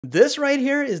This right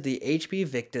here is the HP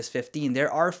Victus 15.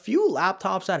 There are few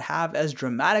laptops that have as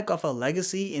dramatic of a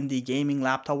legacy in the gaming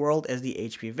laptop world as the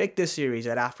HP Victus series.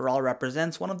 That after all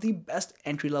represents one of the best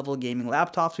entry-level gaming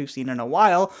laptops we've seen in a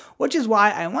while, which is why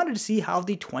I wanted to see how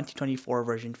the 2024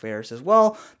 version fares as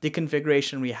well. The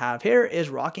configuration we have here is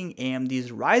rocking AMD's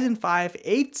Ryzen 5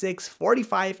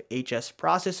 8645HS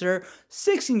processor,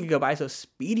 16GB of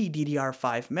speedy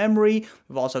DDR5 memory.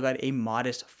 We've also got a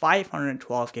modest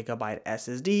 512GB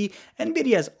SSD,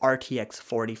 NVIDIA's RTX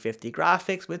 4050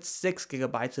 graphics with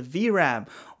 6GB of VRAM.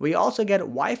 We also get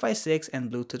Wi-Fi 6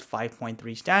 and Bluetooth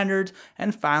 5.3 standards,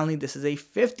 and finally this is a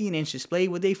 15-inch display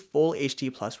with a full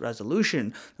HD Plus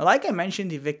resolution. Now, like I mentioned,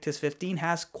 the Victus 15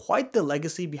 has quite the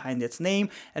legacy behind its name,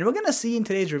 and we're going to see in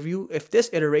today's review if this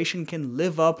iteration can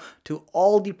live up to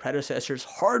all the predecessors'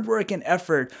 hard work and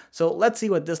effort. So let's see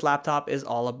what this laptop is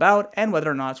all about and whether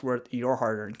or not it's worth your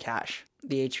hard-earned cash.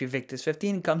 The HP Victus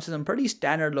 15 comes in some pretty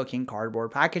standard looking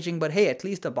cardboard packaging, but hey, at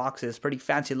least the box is pretty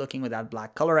fancy looking with that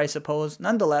black color, I suppose.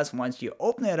 Nonetheless, once you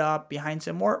open it up, behind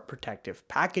some more protective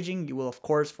packaging, you will of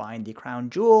course find the crown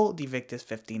jewel, the Victus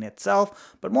 15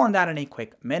 itself, but more on that in a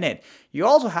quick minute. You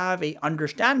also have a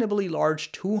understandably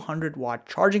large 200-watt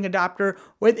charging adapter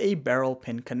with a barrel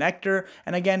pin connector,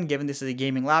 and again, given this is a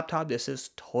gaming laptop, this is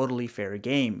totally fair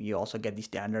game. You also get the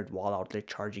standard wall outlet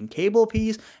charging cable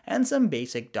piece and some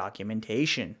basic documentation.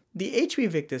 The HP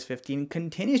Victus 15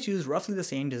 continues to use roughly the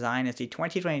same design as the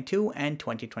 2022 and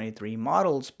 2023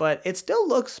 models, but it still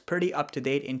looks pretty up to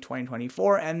date in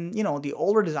 2024, and the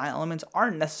older design elements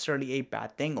aren't necessarily a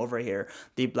bad thing over here.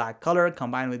 The black color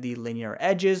combined with the linear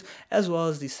edges as well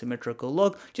as the symmetrical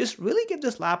look just really give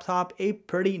this laptop a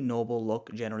pretty noble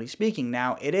look, generally speaking.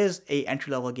 Now, it is a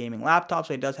entry-level gaming laptop,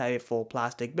 so it does have a full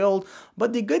plastic build,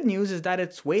 but the good news is that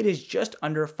its weight is just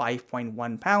under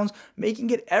 5.1 pounds,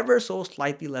 making it ever so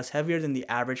slightly less heavier than the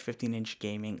average 15-inch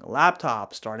gaming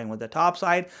laptop. Starting with the top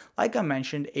side, like I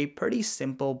mentioned, a pretty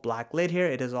simple black lid here.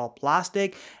 It is all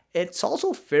plastic. It's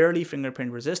also fairly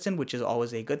fingerprint resistant, which is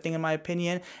always a good thing in my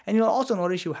opinion. And you'll also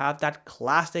notice you have that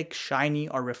classic shiny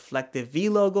or reflective V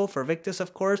logo for Victus,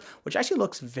 of course, which actually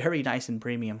looks very nice and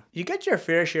premium. You get your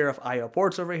fair share of I/O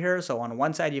ports over here. So on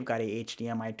one side, you've got a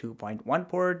HDMI 2.1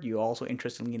 port. You also,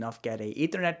 interestingly enough, get a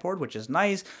Ethernet port, which is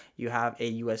nice. You have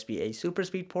a USB-A super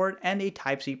speed port and a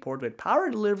Type-C port with power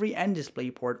delivery and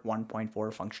DisplayPort 1.4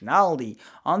 functionality.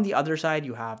 On the other side,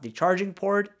 you have the charging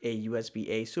port, a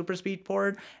USB-A super speed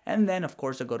port, and then of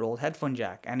course a good old headphone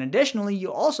jack. And additionally,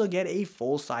 you also get a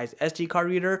full-size SD card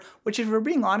reader, which if we're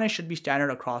being honest should be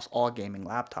standard across all gaming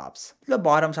laptops. The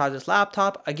bottom side of this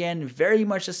laptop, again, very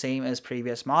much the same as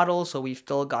previous models, so we've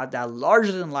still got that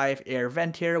larger than life air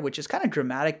vent here, which is kind of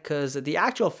dramatic because the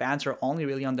actual fans are only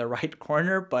really on the right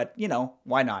corner, but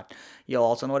why not? You'll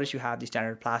also notice you have the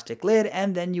standard plastic lid,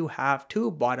 and then you have two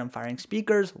bottom firing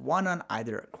speakers, one on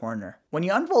either corner. When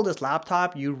you unfold this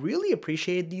laptop, you really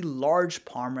appreciate the large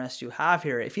palm rest you have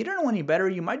here. If you don't know any better,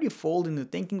 you might be fooled into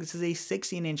thinking this is a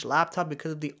 16-inch laptop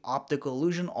because of the optical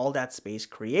illusion all that space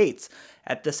creates.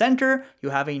 At the center, you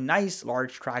have a nice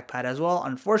large trackpad as well.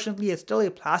 Unfortunately, it's still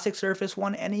a plastic surface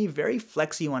one and a very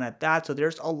flexy one at that, so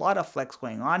there's a lot of flex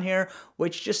going on here,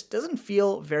 which just doesn't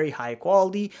feel very high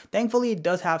quality. Thankfully, it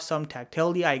does have some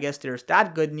tactility. I guess there's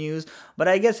that good news, but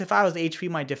I guess if I was HP,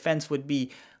 my defense would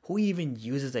be, who even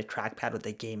uses a trackpad with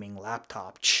a gaming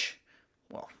laptop?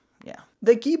 Well, yeah.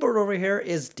 The keyboard over here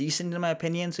is decent in my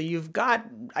opinion, so you've got,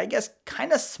 I guess,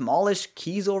 kind of smallish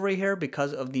keys over here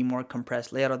because of the more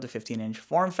compressed layout of the 15-inch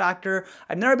form factor.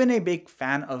 I've never been a big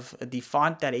fan of the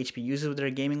font that HP uses with their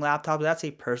gaming laptop. That's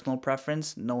a personal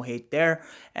preference, no hate there.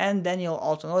 And then you'll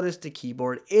also notice the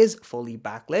keyboard is fully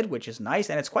backlit, which is nice,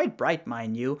 and it's quite bright,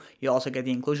 mind you. You also get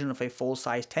the inclusion of a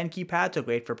full-size 10 keypad, so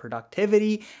great for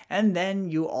productivity. And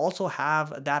then you also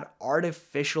have that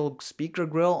artificial speaker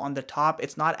grill on the top.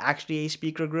 It's not actually a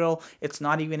speaker grill, it's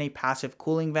not even a passive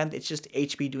cooling vent, it's just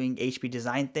HP doing HP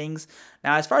design things.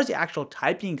 Now, as far as the actual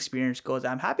typing experience goes,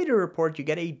 I'm happy to report you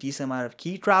get a decent amount of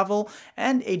key travel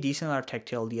and a decent amount of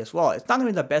tactility as well. It's not going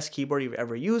to be the best keyboard you've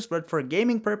ever used, but for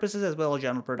gaming purposes as well as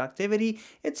general productivity,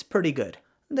 it's pretty good.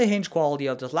 The hinge quality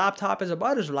of this laptop is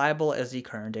about as reliable as the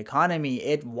current economy.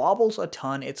 It wobbles a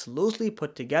ton, it's loosely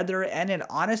put together, and it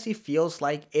honestly feels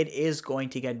like it is going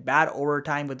to get bad over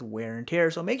time with wear and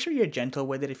tear, so make sure you're gentle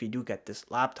with it if you do get this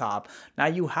laptop. Now,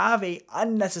 you have a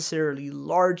unnecessarily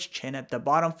large chin at the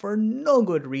bottom for no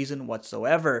good reason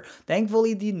whatsoever.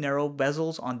 Thankfully, the narrow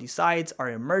bezels on the sides are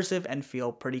immersive and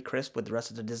feel pretty crisp with the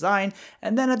rest of the design,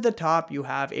 and then at the top you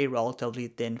have a relatively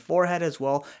thin forehead as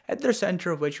well, at the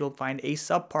center of which you'll find a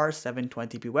subpar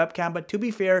 720p webcam, but to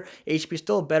be fair, HP is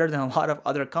still better than a lot of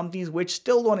other companies which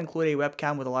still don't include a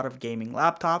webcam with a lot of gaming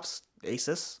laptops,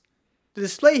 Asus. The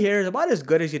display here is about as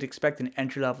good as you'd expect an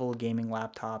entry-level gaming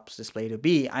laptop's display to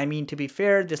be. I mean, to be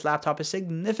fair, this laptop is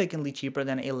significantly cheaper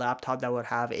than a laptop that would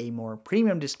have a more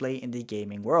premium display in the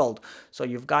gaming world. So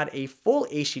you've got a full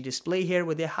HD display here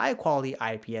with a high-quality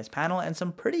IPS panel and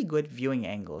some pretty good viewing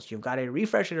angles. You've got a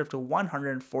refresh rate up to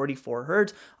 144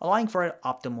 Hz, allowing for an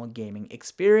optimal gaming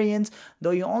experience,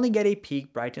 though you only get a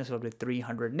peak brightness of up to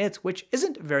 300 nits, which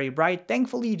isn't very bright.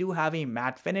 Thankfully, you do have a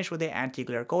matte finish with an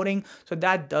anti-glare coating, so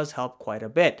that does help quite a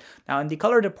bit. Now in the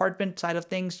color department side of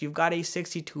things, you've got a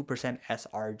 62%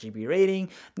 sRGB rating.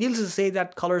 Needless to say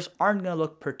that colors aren't going to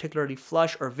look particularly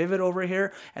flush or vivid over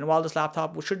here, and while this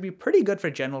laptop should be pretty good for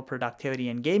general productivity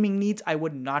and gaming needs, I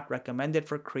would not recommend it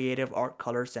for creative or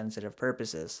color sensitive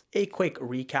purposes. A quick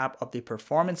recap of the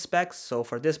performance specs. So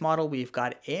for this model, we've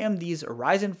got AMD's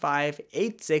Ryzen 5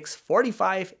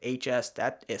 8645HS.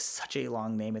 That is such a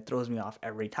long name, it throws me off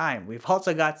every time. We've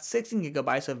also got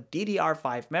 16GB of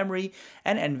DDR5 memory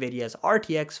and NVIDIA's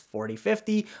RTX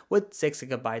 4050 with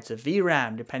 6GB of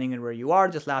VRAM. Depending on where you are,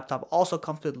 this laptop also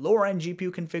comes with lower end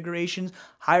GPU configurations,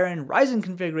 higher end Ryzen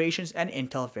configurations, and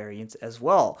Intel variants as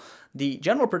well. The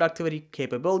general productivity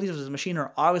capabilities of this machine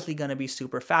are obviously going to be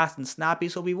super fast and snappy,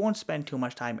 so we won't spend too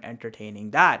much time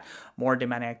entertaining that. More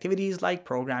demanding activities like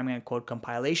programming and code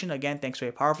compilation, again thanks to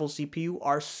a powerful CPU,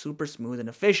 are super smooth and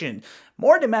efficient.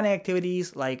 More demanding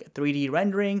activities like 3D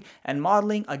rendering and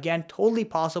modeling, again totally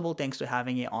possible thanks to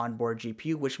having an onboard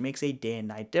GPU, which makes a day and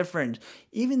night difference.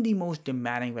 Even the most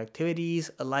demanding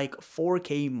activities like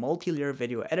 4K multi-layer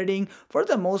video editing, for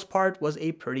the most part, was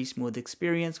a pretty smooth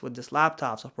experience with this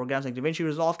laptop. So programs like DaVinci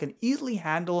Resolve can easily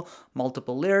handle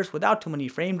multiple layers without too many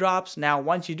frame drops. Now,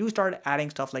 once you do start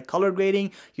adding stuff like color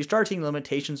grading, you start seeing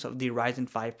limitations of the Ryzen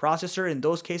 5 processor. In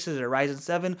those cases, a Ryzen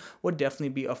 7 would definitely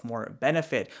be of more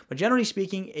benefit. But generally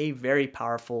speaking, a very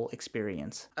powerful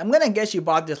experience. I'm gonna guess you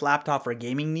bought this laptop for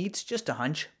gaming needs, just a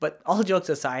hunch, but all jokes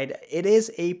aside, it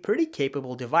is a pretty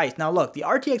capable device. Now look, the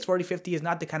RTX 4050 is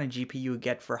not the kind of GPU you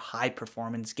get for high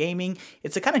performance gaming.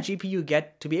 It's the kind of GPU you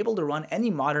get to be able to run any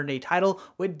modern day title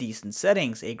with decent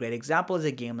settings. A great example is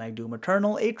a game like Doom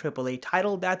Eternal, a AAA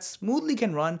title that smoothly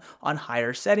can run on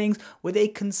higher settings with a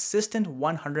consistent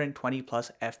 120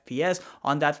 plus FPS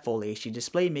on that full HD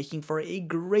display, making for a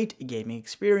great gaming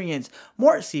experience.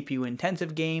 More CPU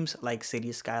intensive games like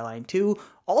Cities Skyline 2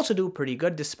 also do pretty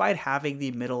good despite having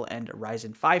the middle end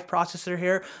Ryzen 5 processor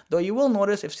here, though you will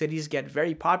notice if cities get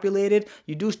very populated,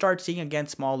 you do start seeing again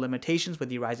small limitations with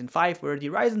the Ryzen 5, where the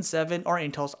Ryzen 7 or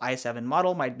Intel's i7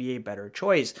 model might be a better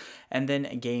choice. And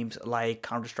then games like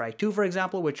Counter-Strike 2, for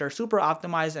example, which are super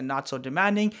optimized and not so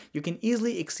demanding, you can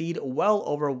easily exceed well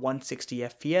over 160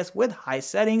 FPS with high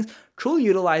settings, truly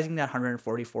utilizing that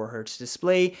 144 Hz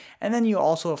display. And then you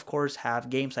also of course have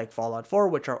games like Fallout 4,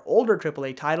 which are older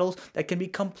AAA titles that can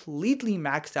be completely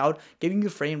maxed out, giving you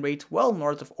frame rates well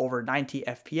north of over 90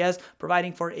 FPS,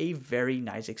 providing for a very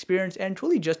nice experience and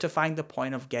truly justifying the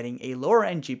point of getting a lower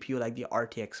end GPU like the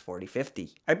RTX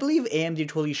 4050. I believe AMD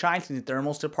truly shines in the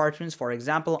thermals departments. For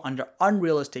example, under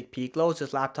unrealistic peak loads,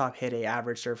 this laptop hit an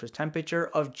average surface temperature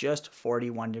of just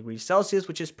 41 degrees Celsius,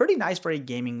 which is pretty nice for a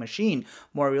gaming machine.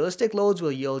 More realistic loads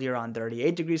will yield you around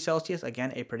 38 degrees Celsius,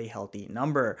 again a pretty healthy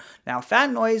number. Now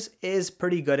fan noise is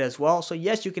pretty good as well, so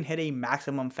yes, you can hit a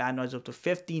maximum fan noise up to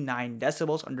 59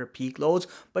 decibels under peak loads,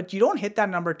 but you don't hit that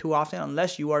number too often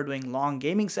unless you are doing long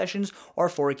gaming sessions or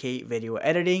 4K video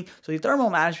editing, so the thermal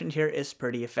management here is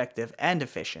pretty effective and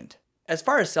efficient. As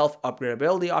far as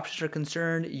self-upgradability options are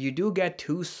concerned, you do get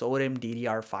two SODIMM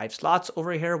DDR5 slots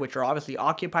over here, which are obviously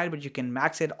occupied, but you can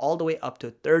max it all the way up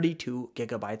to 32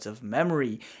 GB of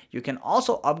memory. You can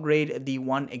also upgrade the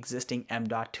one existing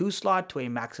M.2 slot to a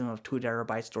maximum of 2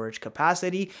 TB storage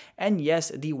capacity, and yes,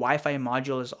 the Wi-Fi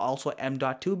module is also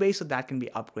M.2 based, so that can be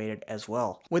upgraded as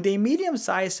well. With a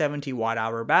medium-sized 70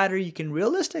 Wh battery, you can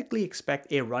realistically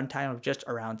expect a runtime of just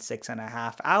around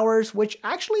 6.5 hours, which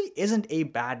actually isn't a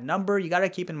bad number. You gotta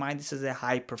keep in mind this is a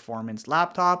high performance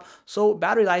laptop, so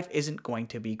battery life isn't going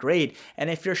to be great. And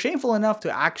if you're shameful enough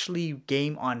to actually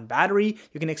game on battery,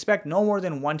 you can expect no more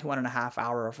than 1 to 1.5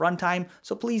 hour of runtime,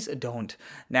 so please don't.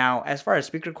 Now, as far as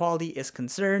speaker quality is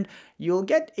concerned, you'll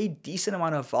get a decent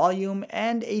amount of volume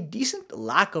and a decent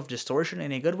lack of distortion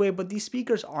in a good way, but these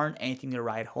speakers aren't anything to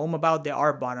write home about. They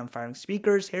are bottom firing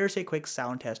speakers. Here's a quick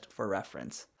sound test for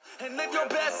reference. And live your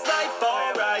best life,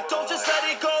 alright. Don't just let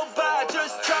it go by,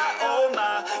 just try, oh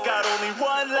my. Got only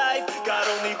one life, got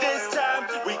only this time.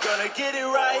 We gonna get it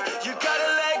right. You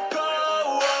gotta let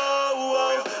go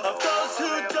of those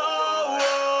who don't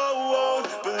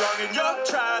belong in your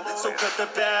tribe. cut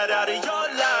the bad out of your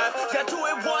life. Yeah, do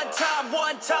it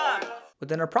one time.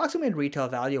 With an approximate retail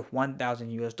value of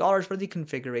 $1,000 for the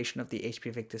configuration of the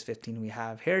HP Victus 15 we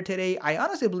have here today, I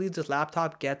honestly believe this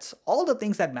laptop gets all the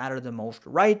things that matter the most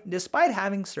right, despite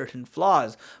having certain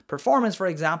flaws. Performance, for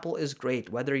example, is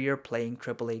great, whether you're playing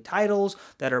AAA titles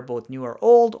that are both new or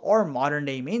old, or modern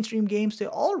day mainstream games. They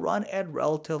all run at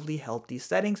relatively healthy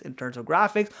settings in terms of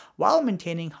graphics while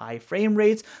maintaining high frame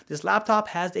rates. This laptop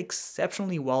has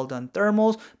exceptionally well done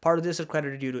thermals. Part of this is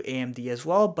credited due to AMD as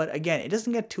well, but again, it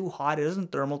doesn't get too hot. It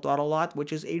doesn't thermal throttle a lot,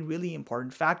 which is a really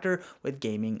important factor with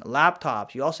gaming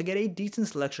laptops. You also get a decent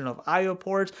selection of I/O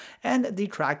ports, and the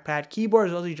trackpad, keyboard,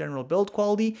 as well as the general build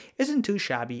quality isn't too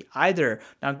shabby either.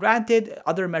 Now granted,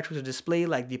 other metrics of display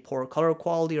like the poor color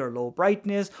quality or low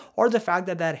brightness, or the fact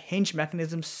that that hinge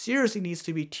mechanism seriously needs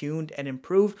to be tuned and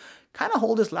improved, kind of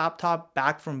hold this laptop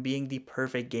back from being the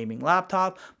perfect gaming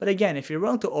laptop. But again, if you're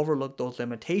willing to overlook those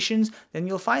limitations, then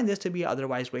you'll find this to be an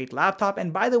otherwise great laptop.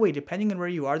 And by the way, depending on where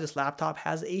you are, this laptop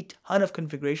has a ton of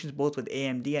configurations both with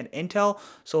AMD and Intel,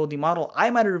 so the model I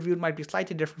might have reviewed might be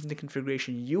slightly different from the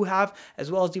configuration you have, as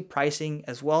well as the pricing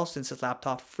as well, since this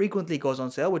laptop frequently goes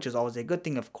on sale, which is always a good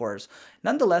thing, of course.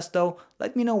 Nonetheless though,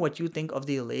 let me know what you think of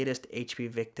the latest HP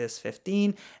Victus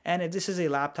 15, and if this is a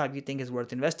laptop you think is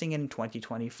worth investing in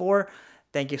 2024.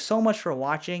 Thank you so much for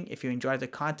watching. If you enjoyed the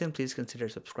content, please consider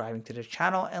subscribing to the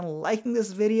channel and liking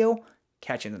this video.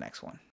 Catch you in the next one.